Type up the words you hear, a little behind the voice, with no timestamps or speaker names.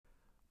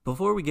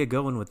Before we get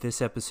going with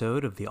this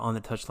episode of the On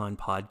the Touchline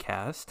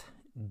podcast,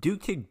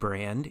 Dutig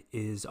brand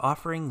is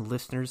offering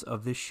listeners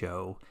of this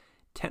show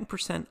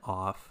 10%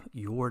 off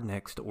your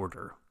next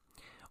order.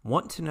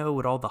 Want to know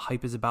what all the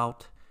hype is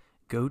about?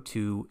 Go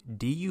to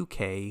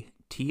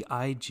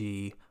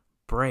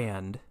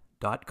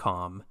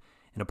duktigbrand.com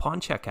and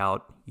upon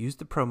checkout, use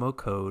the promo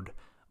code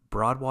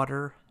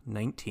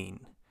Broadwater19.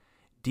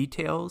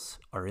 Details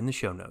are in the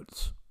show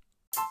notes.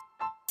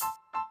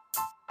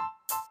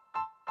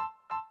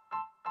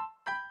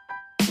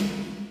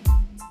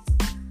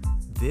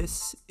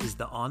 This is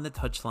the On the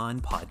Touchline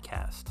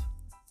podcast.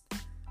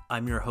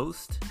 I'm your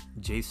host,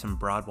 Jason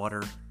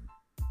Broadwater.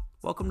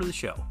 Welcome to the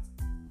show.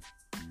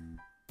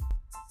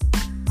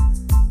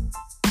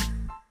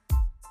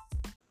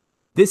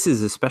 This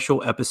is a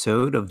special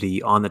episode of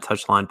the On the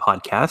Touchline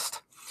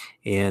podcast,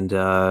 and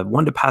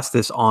wanted to pass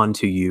this on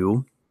to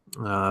you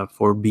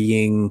for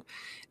being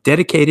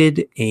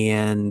dedicated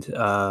and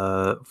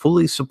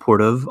fully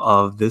supportive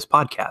of this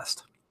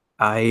podcast.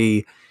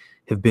 I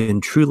have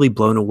been truly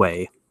blown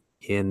away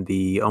in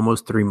the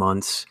almost 3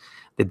 months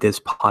that this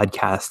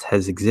podcast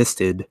has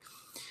existed.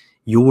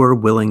 Your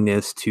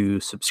willingness to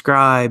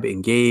subscribe,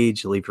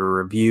 engage, leave a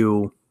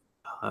review,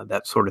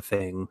 that sort of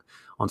thing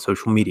on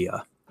social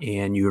media.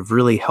 And you have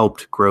really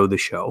helped grow the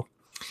show.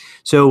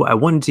 So I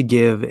wanted to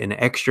give an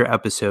extra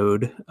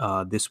episode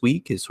this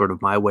week as sort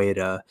of my way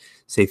to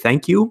say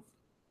thank you.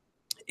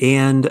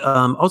 And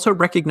also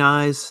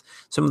recognize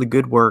some of the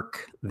good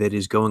work that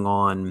is going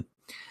on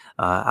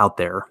out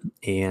there.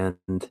 And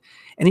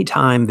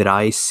anytime that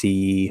I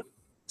see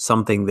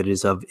something that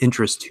is of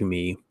interest to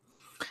me,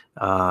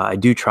 I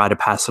do try to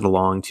pass it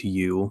along to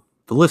you,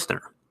 the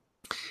listener.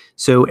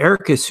 So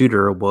Erica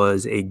Suter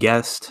was a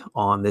guest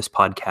on this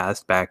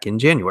podcast back in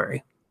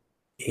January.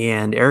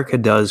 And Erica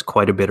does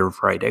quite a bit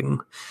of writing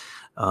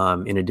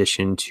in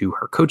addition to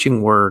her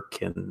coaching work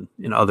and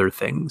other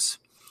things.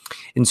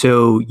 And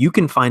so you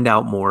can find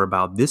out more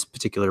about this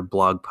particular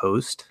blog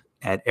post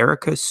at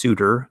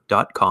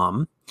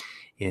ericasuter.com.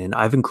 And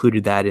I've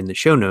included that in the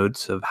show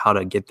notes of how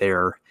to get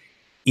there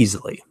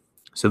easily.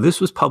 So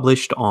this was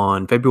published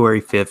on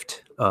February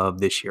 5th of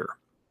this year.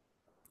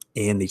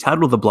 And the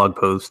title of the blog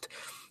post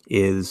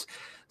is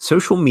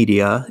Social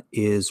Media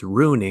is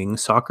Ruining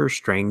Soccer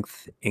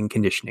Strength and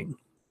Conditioning.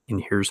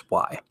 And here's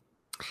why.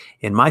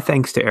 And my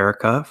thanks to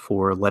Erica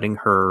for letting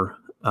her,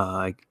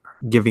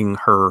 giving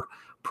her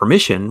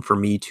permission for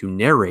me to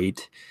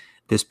narrate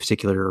this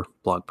particular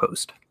blog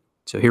post.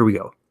 So here we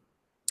go.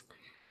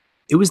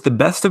 It was the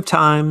best of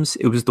times.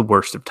 It was the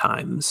worst of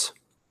times.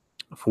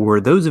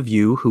 For those of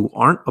you who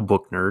aren't a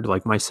book nerd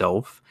like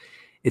myself,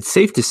 it's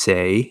safe to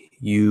say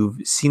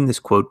you've seen this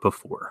quote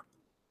before.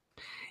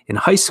 In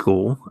high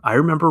school, I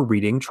remember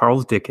reading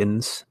Charles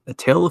Dickens' A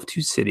Tale of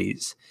Two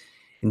Cities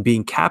and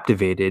being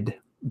captivated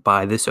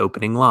by this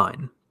opening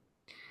line.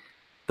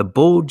 The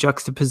bold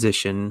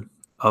juxtaposition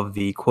of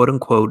the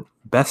quote-unquote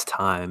best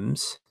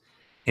times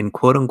and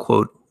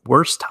quote-unquote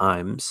worst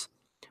times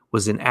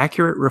was an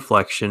accurate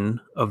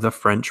reflection of the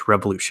French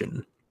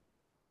Revolution.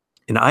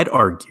 And I'd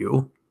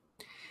argue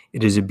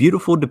it is a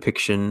beautiful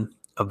depiction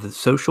of the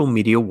social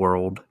media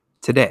world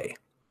today.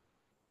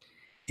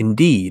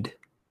 Indeed,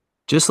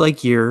 just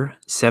like year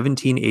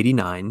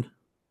 1789,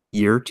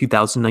 year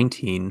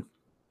 2019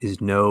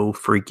 is no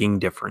freaking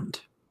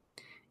different.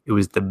 It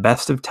was the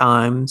best of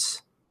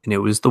times, and it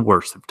was the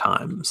worst of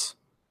times.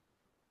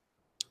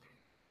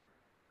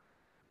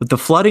 With the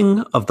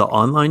flooding of the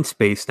online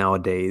space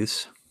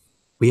nowadays,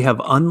 we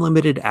have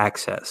unlimited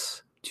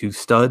access to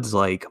studs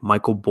like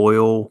Michael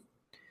Boyle,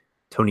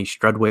 Tony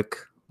Strudwick,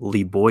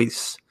 Lee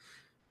Boyce,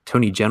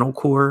 Tony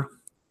Gentilcore,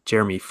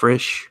 Jeremy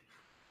Frisch,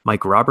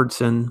 Mike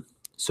Robertson,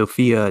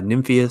 Sophia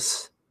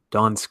Nymphius,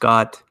 Don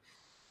Scott,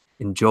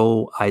 and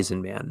Joel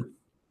Eisenman,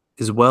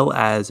 as well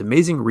as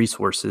amazing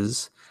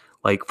resources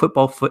like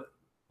Football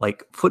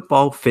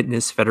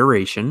Fitness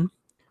Federation,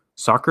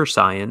 Soccer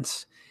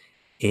Science,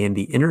 and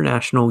the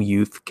International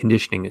Youth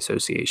Conditioning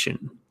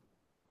Association.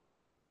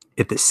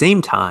 At the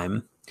same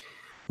time,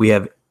 we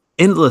have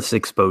endless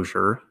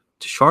exposure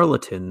to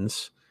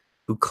charlatans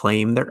who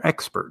claim they're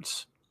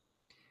experts.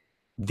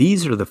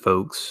 These are the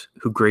folks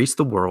who grace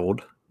the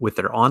world with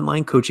their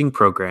online coaching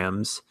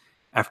programs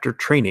after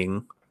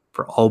training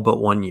for all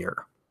but 1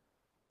 year.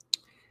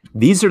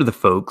 These are the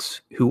folks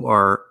who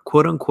are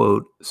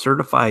quote-unquote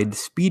certified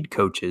speed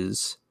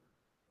coaches,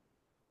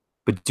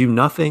 but do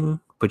nothing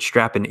but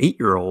strap an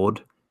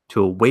 8-year-old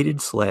to a weighted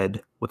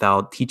sled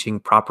without teaching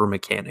proper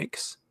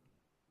mechanics.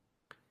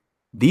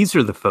 These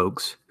are the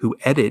folks who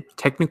edit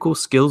technical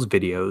skills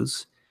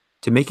videos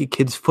to make a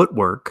kid's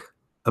footwork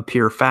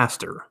appear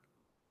faster.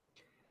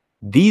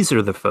 These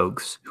are the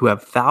folks who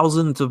have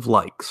thousands of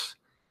likes,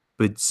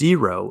 but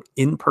 0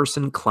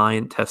 in-person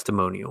client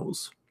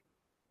testimonials.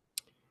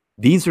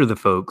 These are the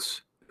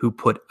folks who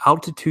put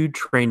altitude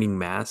training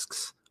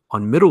masks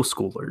on middle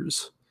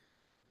schoolers,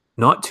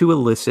 not to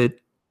elicit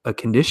a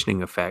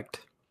conditioning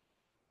effect,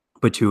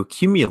 but to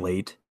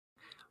accumulate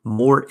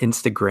more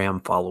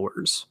Instagram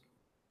followers.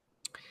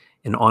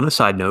 And on a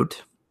side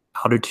note,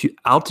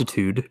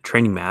 altitude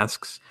training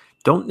masks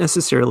don't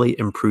necessarily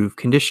improve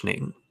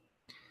conditioning.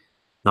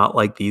 Not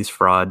like these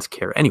frauds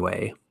care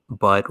anyway,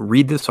 but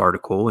read this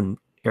article and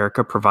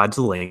Erica provides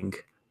a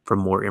link for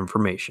more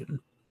information.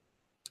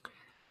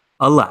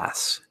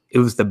 Alas, it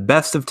was the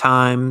best of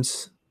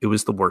times, it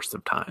was the worst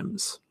of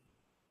times.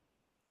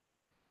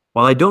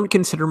 While I don't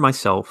consider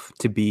myself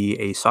to be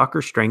a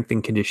soccer strength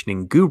and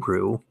conditioning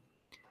guru,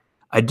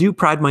 I do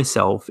pride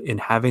myself in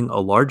having a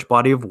large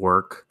body of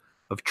work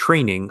of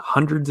training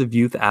hundreds of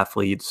youth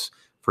athletes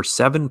for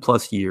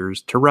 7+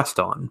 years to rest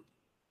on.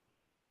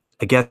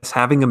 I guess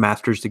having a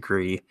master's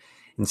degree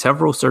and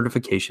several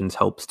certifications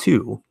helps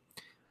too,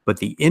 but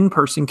the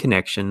in-person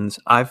connections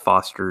I've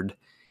fostered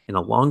in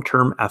a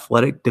long-term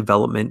athletic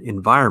development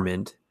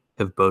environment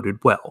have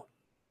boded well.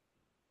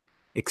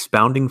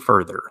 Expounding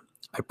further,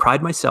 I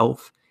pride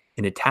myself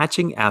in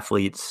attaching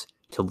athletes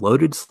to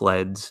loaded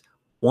sleds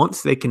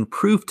once they can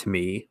prove to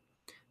me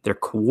they're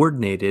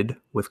coordinated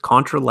with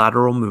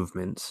contralateral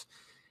movements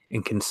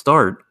and can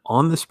start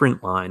on the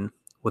sprint line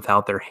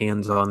without their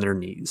hands on their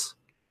knees.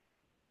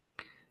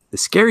 The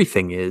scary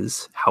thing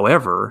is,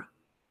 however,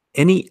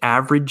 any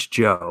average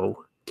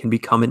Joe can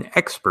become an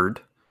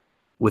expert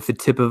with the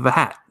tip of a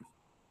hat.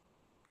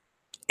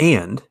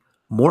 And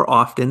more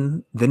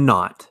often than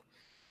not,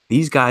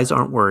 these guys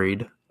aren't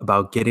worried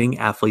about getting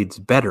athletes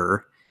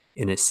better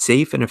in a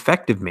safe and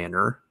effective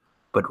manner,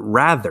 but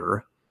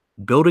rather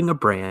building a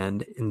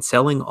brand and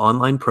selling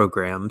online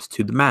programs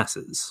to the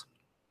masses.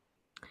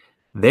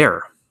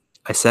 There,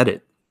 I said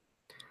it.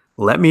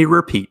 Let me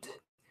repeat.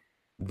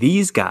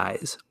 These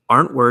guys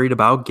aren't worried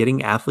about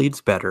getting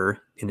athletes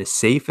better in a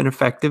safe and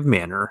effective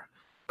manner,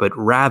 but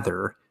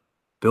rather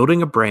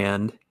building a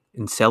brand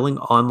and selling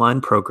online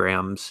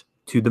programs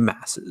to the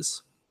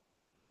masses.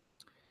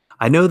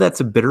 I know that's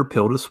a bitter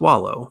pill to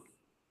swallow.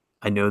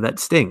 I know that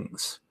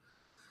stings.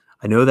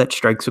 I know that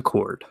strikes a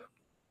chord.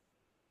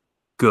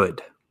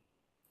 Good.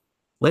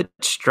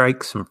 Let's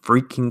strike some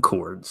freaking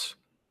chords.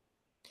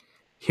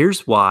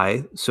 Here's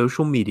why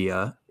social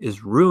media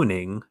is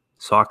ruining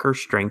soccer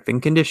strength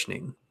and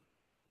conditioning.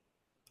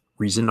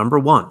 Reason number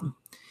 1,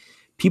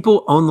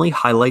 people only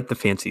highlight the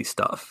fancy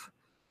stuff,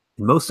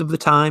 and most of the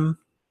time,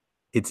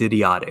 it's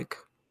idiotic.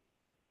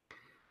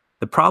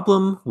 The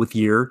problem with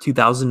year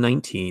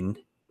 2019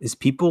 is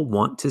people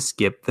want to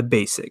skip the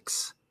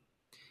basics.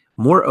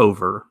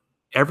 Moreover,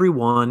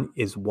 everyone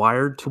is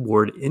wired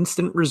toward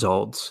instant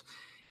results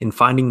and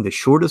finding the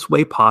shortest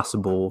way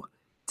possible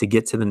to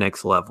get to the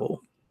next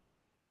level,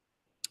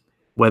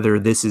 whether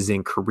this is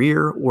in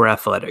career or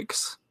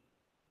athletics.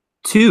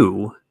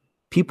 2,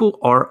 people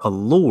are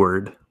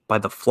allured by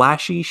the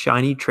flashy,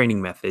 shiny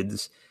training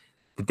methods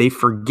that they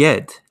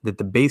forget that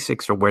the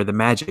basics are where the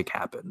magic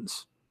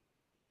happens.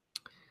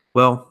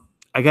 Well,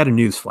 I got a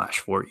news flash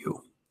for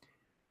you.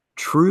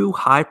 True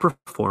high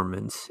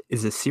performance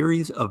is a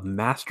series of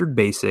mastered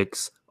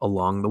basics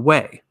along the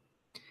way.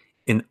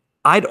 And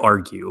I'd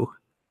argue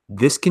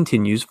this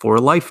continues for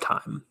a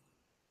lifetime.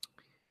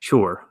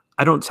 Sure,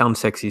 I don't sound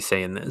sexy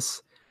saying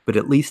this, but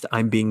at least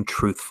I'm being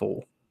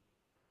truthful.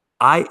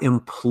 I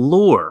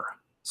implore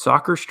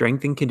soccer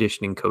strength and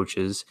conditioning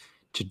coaches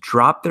to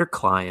drop their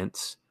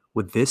clients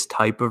with this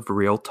type of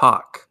real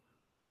talk.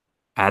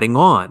 Adding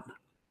on,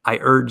 I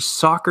urge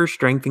soccer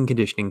strength and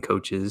conditioning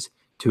coaches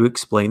to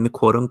explain the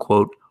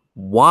quote-unquote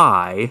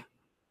why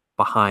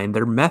behind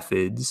their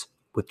methods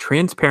with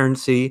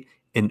transparency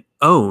and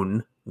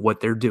own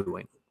what they're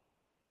doing.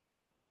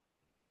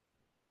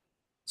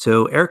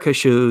 So Erica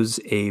shows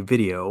a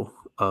video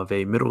of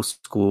a middle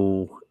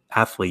school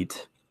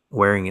athlete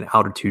wearing an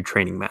altitude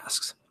training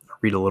mask. I'll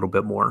read a little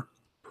bit more.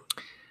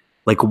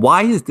 Like,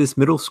 why is this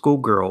middle school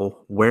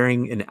girl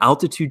wearing an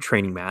altitude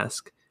training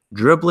mask,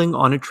 dribbling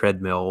on a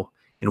treadmill,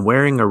 and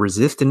wearing a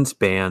resistance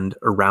band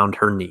around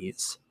her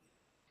knees?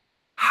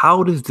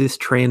 How does this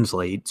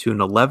translate to an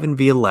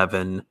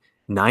 11v11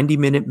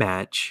 90-minute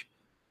match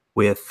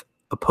with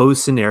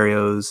opposed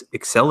scenarios,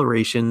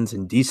 accelerations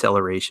and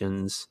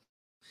decelerations,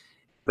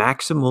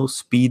 maximal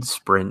speed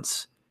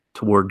sprints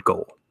toward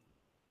goal?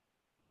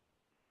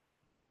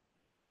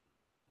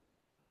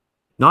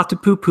 Not to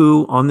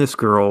poo-poo on this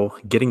girl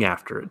getting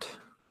after it,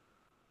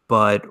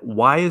 but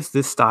why is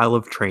this style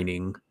of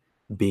training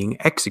being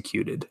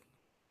executed?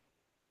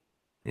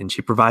 And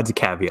she provides a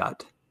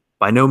caveat.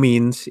 By no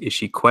means is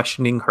she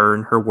questioning her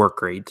and her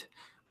work rate,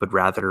 but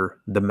rather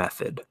the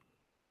method.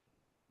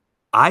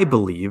 I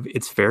believe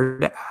it's fair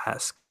to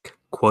ask,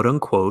 quote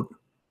unquote,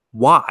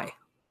 why?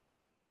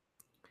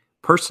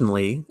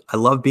 Personally, I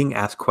love being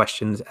asked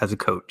questions as a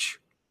coach.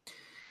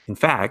 In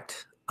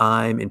fact,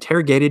 I'm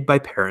interrogated by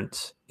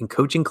parents and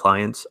coaching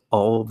clients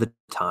all the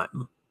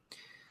time.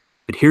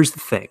 But here's the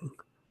thing.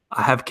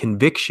 I have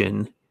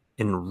conviction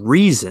and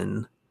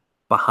reason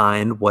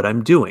behind what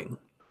I'm doing.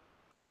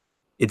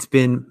 It's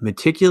been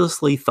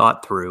meticulously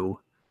thought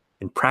through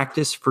and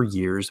practiced for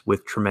years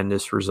with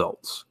tremendous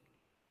results.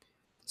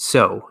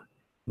 So,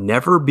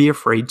 never be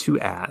afraid to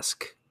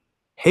ask,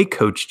 hey,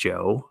 Coach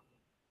Joe,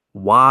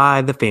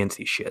 why the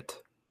fancy shit?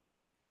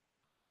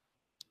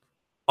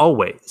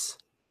 Always,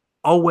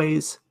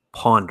 always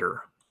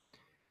ponder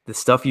the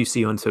stuff you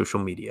see on social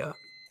media.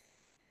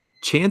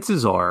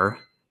 Chances are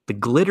the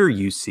glitter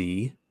you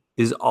see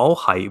is all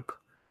hype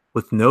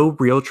with no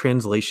real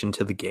translation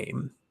to the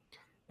game,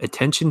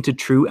 attention to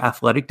true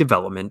athletic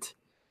development,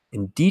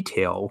 and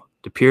detail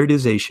to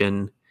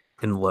periodization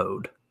and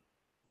load.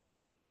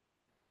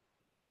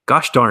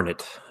 Gosh darn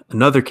it,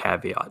 another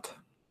caveat.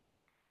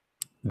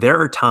 There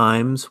are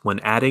times when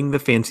adding the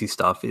fancy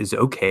stuff is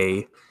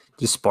okay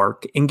to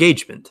spark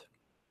engagement,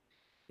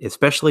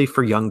 especially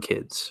for young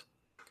kids.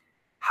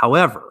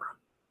 However,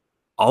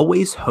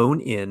 always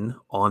hone in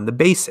on the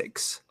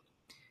basics.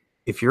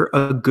 If you're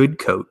a good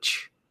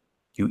coach,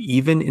 you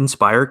even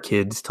inspire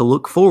kids to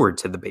look forward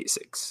to the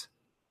basics.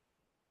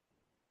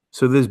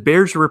 So this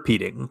bears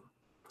repeating.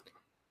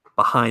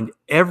 Behind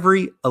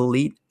every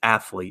elite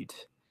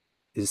athlete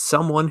is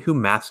someone who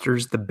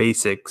masters the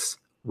basics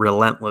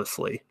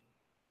relentlessly.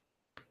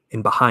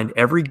 And behind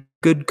every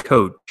good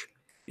coach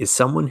is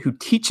someone who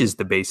teaches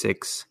the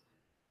basics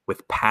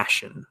with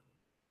passion.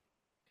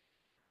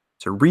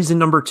 So reason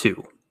number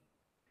 2,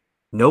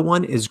 no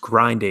one is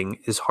grinding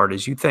as hard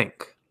as you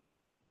think.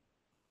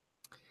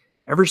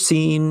 Ever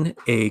seen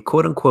a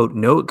quote unquote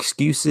no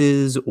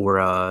excuses or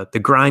the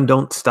grind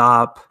don't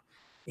stop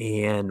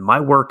and my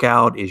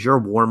workout is your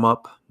warm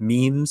up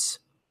memes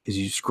as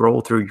you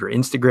scroll through your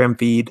Instagram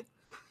feed?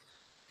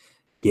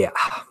 Yeah,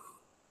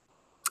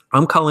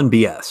 I'm calling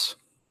BS.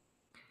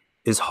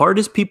 As hard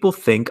as people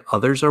think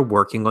others are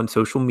working on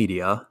social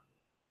media,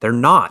 they're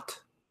not.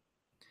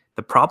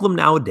 The problem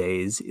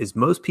nowadays is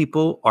most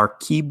people are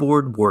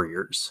keyboard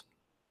warriors.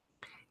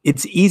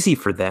 It's easy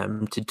for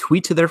them to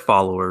tweet to their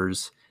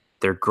followers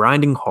they're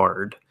grinding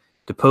hard,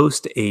 to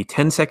post a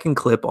 10-second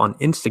clip on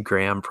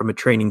Instagram from a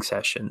training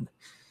session,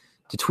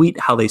 to tweet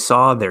how they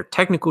saw their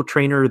technical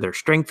trainer, their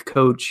strength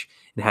coach,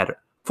 and had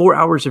 4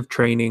 hours of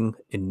training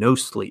and no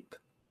sleep.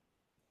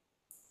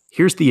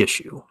 Here's the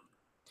issue.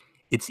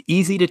 It's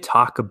easy to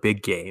talk a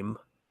big game,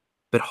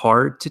 but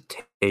hard to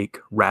take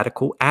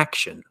radical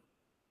action.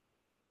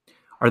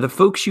 Are the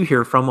folks you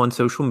hear from on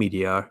social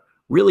media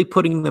really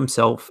putting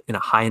themselves in a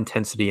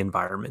high-intensity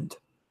environment?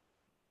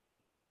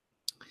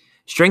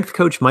 Strength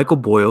coach Michael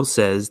Boyle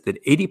says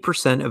that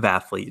 80% of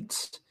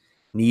athletes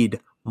need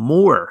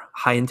more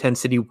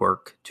high-intensity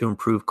work to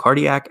improve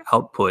cardiac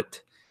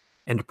output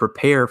and to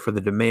prepare for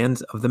the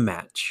demands of the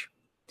match.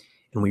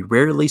 And we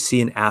rarely see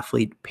an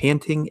athlete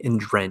panting and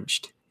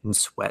drenched in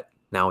sweat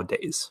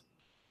nowadays.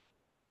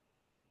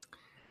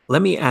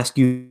 Let me ask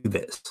you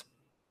this.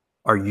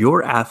 Are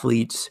your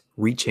athletes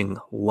reaching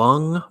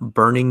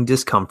lung-burning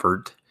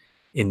discomfort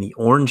in the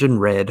orange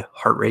and red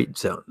heart rate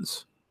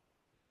zones?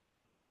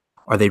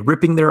 Are they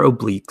ripping their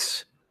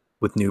obliques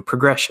with new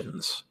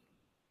progressions?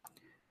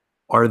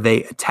 Are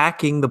they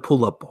attacking the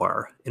pull-up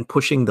bar and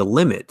pushing the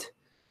limit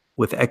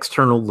with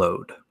external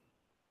load?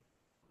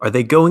 Are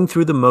they going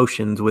through the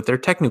motions with their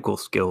technical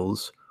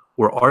skills,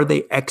 or are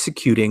they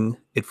executing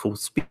at full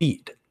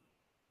speed?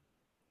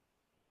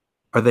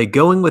 Are they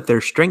going with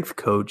their strength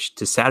coach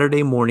to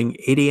Saturday morning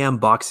 8 a.m.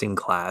 boxing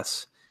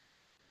class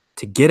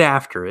to get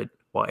after it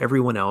while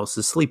everyone else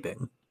is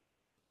sleeping?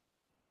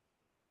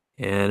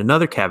 And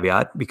another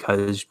caveat,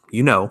 because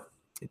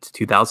it's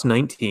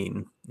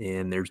 2019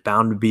 and there's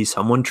bound to be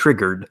someone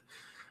triggered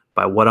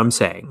by what I'm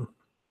saying.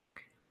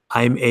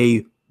 I'm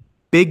a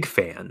big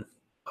fan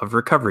of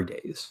recovery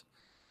days,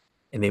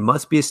 and they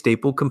must be a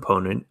staple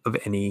component of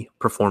any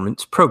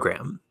performance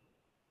program.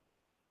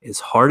 As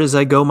hard as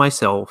I go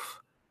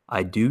myself,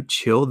 I do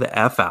chill the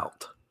F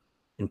out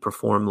and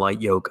perform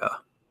light yoga.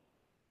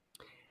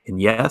 And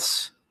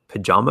yes,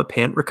 pajama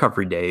pant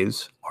recovery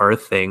days are a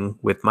thing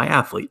with my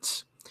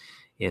athletes.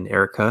 And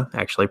Erica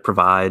actually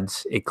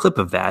provides a clip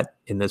of that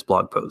in this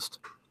blog post.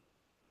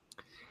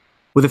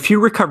 With a few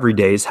recovery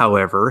days,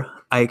 however,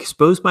 I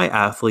expose my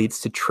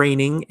athletes to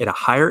training at a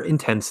higher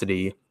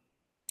intensity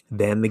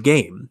than the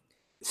game,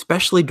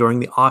 especially during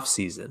the off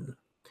season.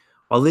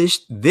 While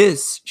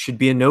this should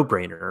be a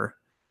no-brainer,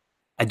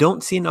 I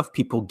don't see enough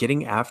people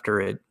getting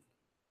after it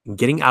and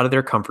getting out of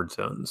their comfort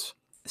zones,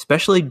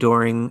 especially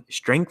during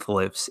strength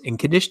lifts and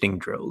conditioning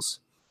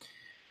drills.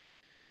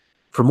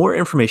 For more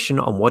information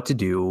on what to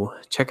do,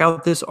 check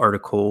out this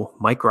article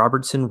Mike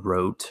Robertson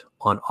wrote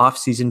on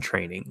off-season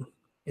training,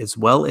 as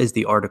well as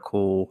the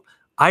article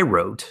I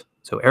wrote,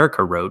 so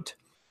Erica wrote,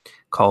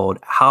 called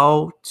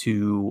How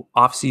to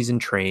Off-Season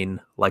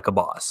Train Like a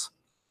Boss.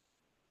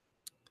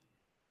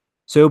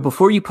 So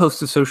before you post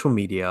to social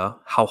media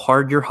how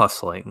hard you're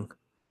hustling,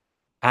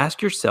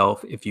 ask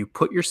yourself if you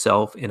put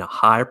yourself in a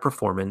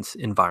high-performance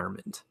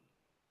environment.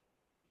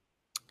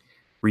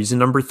 Reason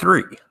number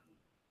 3,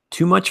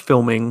 too much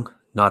filming,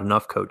 not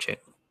enough coaching.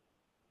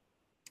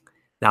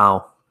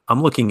 Now,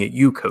 I'm looking at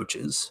you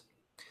coaches.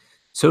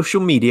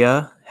 Social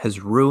media has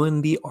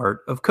ruined the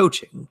art of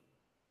coaching.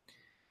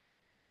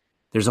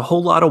 There's a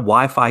whole lot of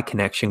Wi-Fi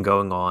connection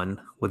going on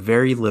with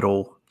very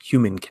little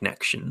human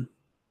connection.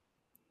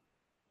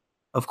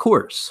 Of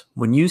course,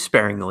 when used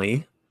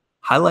sparingly,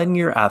 highlighting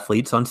your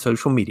athletes on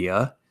social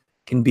media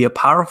can be a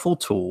powerful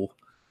tool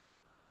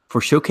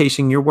for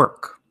showcasing your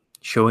work,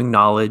 sharing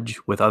knowledge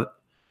with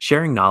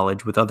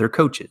other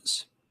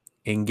coaches,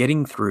 and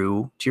getting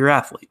through to your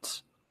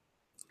athletes,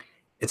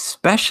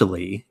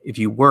 especially if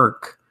you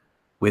work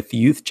with the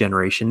youth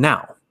generation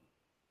now.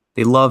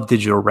 They love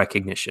digital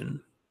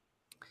recognition.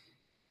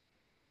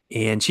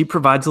 And she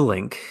provides a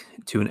link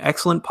to an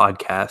excellent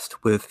podcast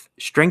with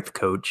strength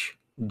coach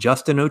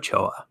Justin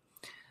Ochoa,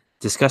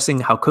 discussing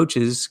how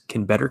coaches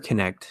can better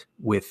connect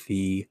with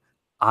the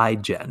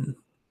iGen.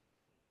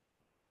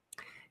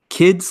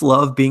 Kids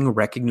love being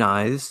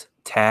recognized,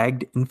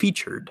 tagged, and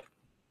featured.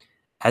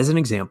 As an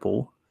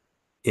example,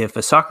 if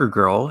a soccer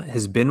girl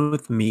has been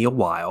with me a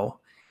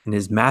while and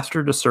has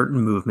mastered a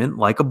certain movement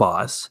like a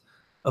boss,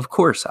 of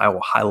course I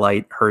will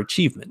highlight her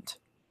achievement.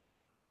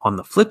 On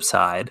the flip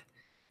side,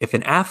 if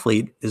an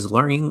athlete is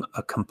learning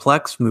a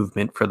complex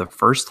movement for the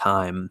first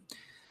time,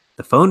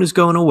 the phone is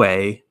going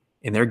away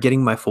and they're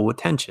getting my full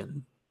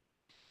attention.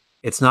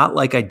 It's not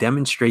like I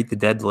demonstrate the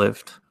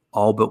deadlift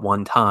all but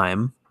one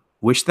time,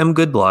 wish them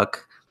good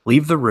luck,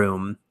 leave the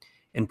room,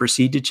 and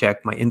proceed to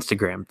check my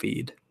Instagram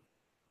feed.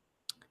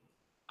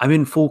 I'm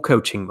in full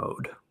coaching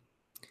mode,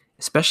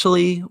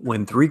 especially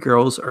when 3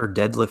 girls are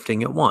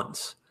deadlifting at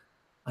once.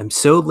 I'm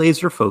so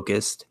laser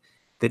focused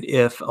that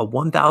if a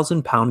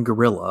 1,000-pound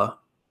gorilla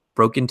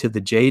broke into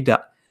the Jay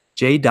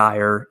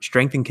Dyer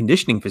Strength and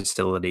Conditioning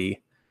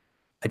Facility,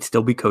 I'd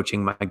still be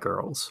coaching my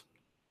girls.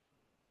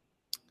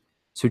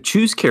 So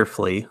choose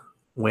carefully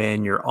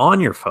when you're on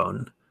your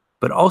phone,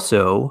 but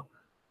also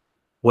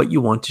what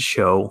you want to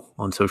show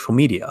on social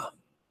media.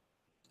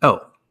 Oh,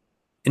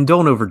 and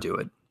don't overdo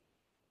it.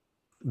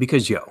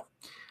 Because,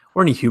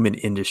 we're in a human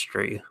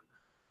industry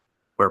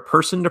where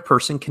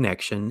person-to-person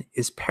connection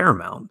is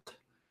paramount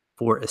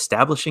for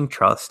establishing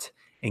trust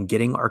and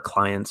getting our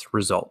clients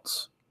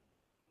results.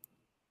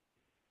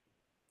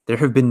 There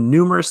have been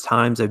numerous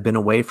times I've been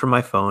away from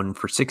my phone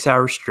for 6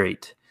 hours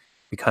straight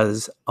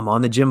because I'm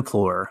on the gym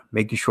floor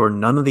making sure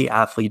none of the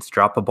athletes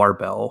drop a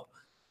barbell,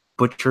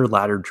 butcher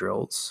ladder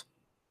drills,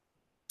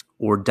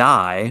 or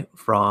die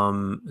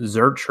from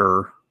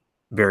Zercher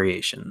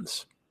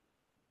variations.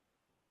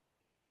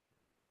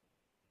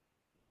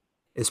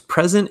 As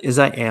present as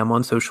I am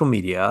on social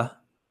media,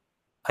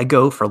 I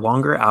go for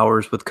longer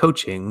hours with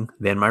coaching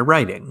than my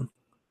writing.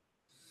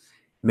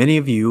 Many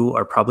of you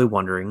are probably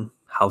wondering,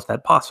 how's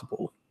that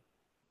possible?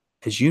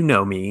 As you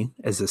know me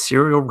as a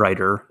serial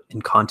writer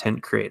and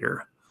content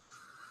creator.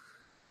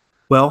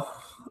 Well,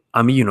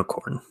 I'm a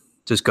unicorn.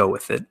 Just go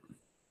with it.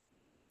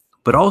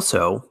 But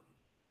also,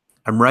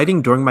 I'm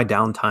writing during my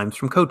downtimes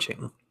from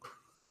coaching,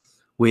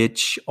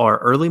 which are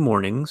early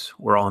mornings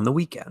or on the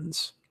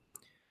weekends.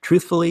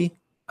 Truthfully,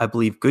 I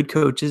believe good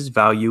coaches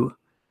value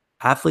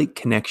athlete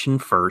connection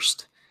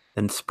first,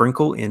 then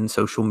sprinkle in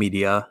social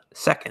media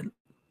second.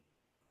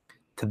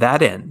 To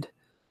that end,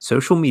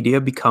 social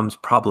media becomes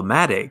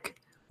problematic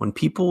when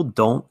people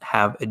don't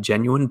have a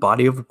genuine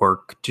body of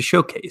work to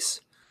showcase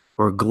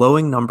or a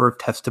glowing number of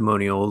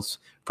testimonials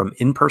from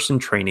in-person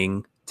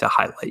training to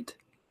highlight.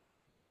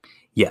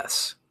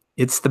 Yes,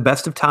 it's the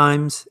best of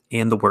times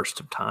and the worst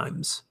of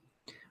times.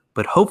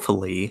 But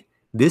hopefully,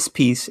 this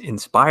piece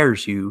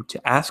inspires you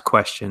to ask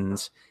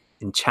questions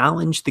and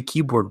challenge the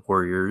keyboard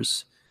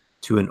warriors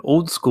to an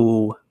old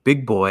school,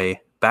 big boy,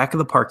 back of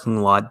the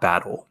parking lot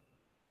battle.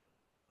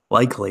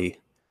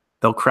 Likely,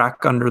 they'll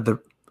crack under the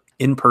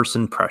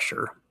in-person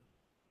pressure.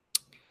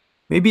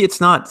 Maybe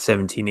it's not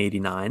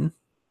 1789,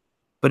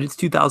 but it's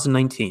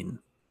 2019.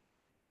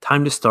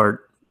 Time to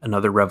start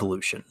another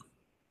revolution.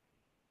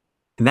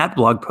 And that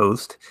blog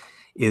post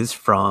is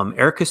from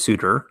Erica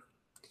Suter,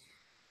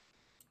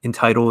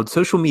 entitled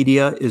 "Social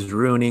Media is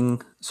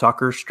Ruining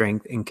Soccer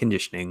Strength and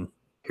Conditioning.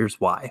 Here's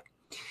Why."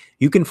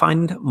 You can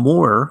find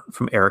more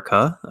from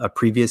Erica, a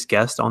previous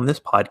guest on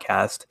this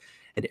podcast,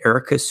 at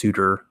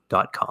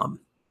ericasuter.com.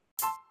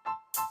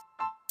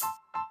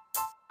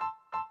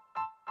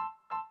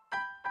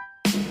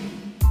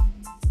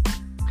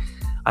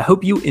 I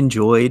hope you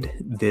enjoyed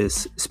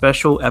this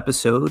special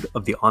episode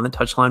of the On the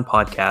Touchline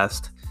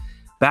podcast.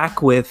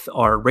 Back with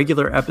our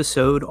regular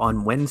episode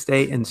on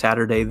Wednesday and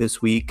Saturday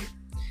this week.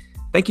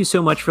 Thank you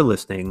so much for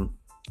listening.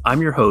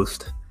 I'm your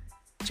host,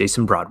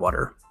 Jason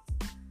Broadwater.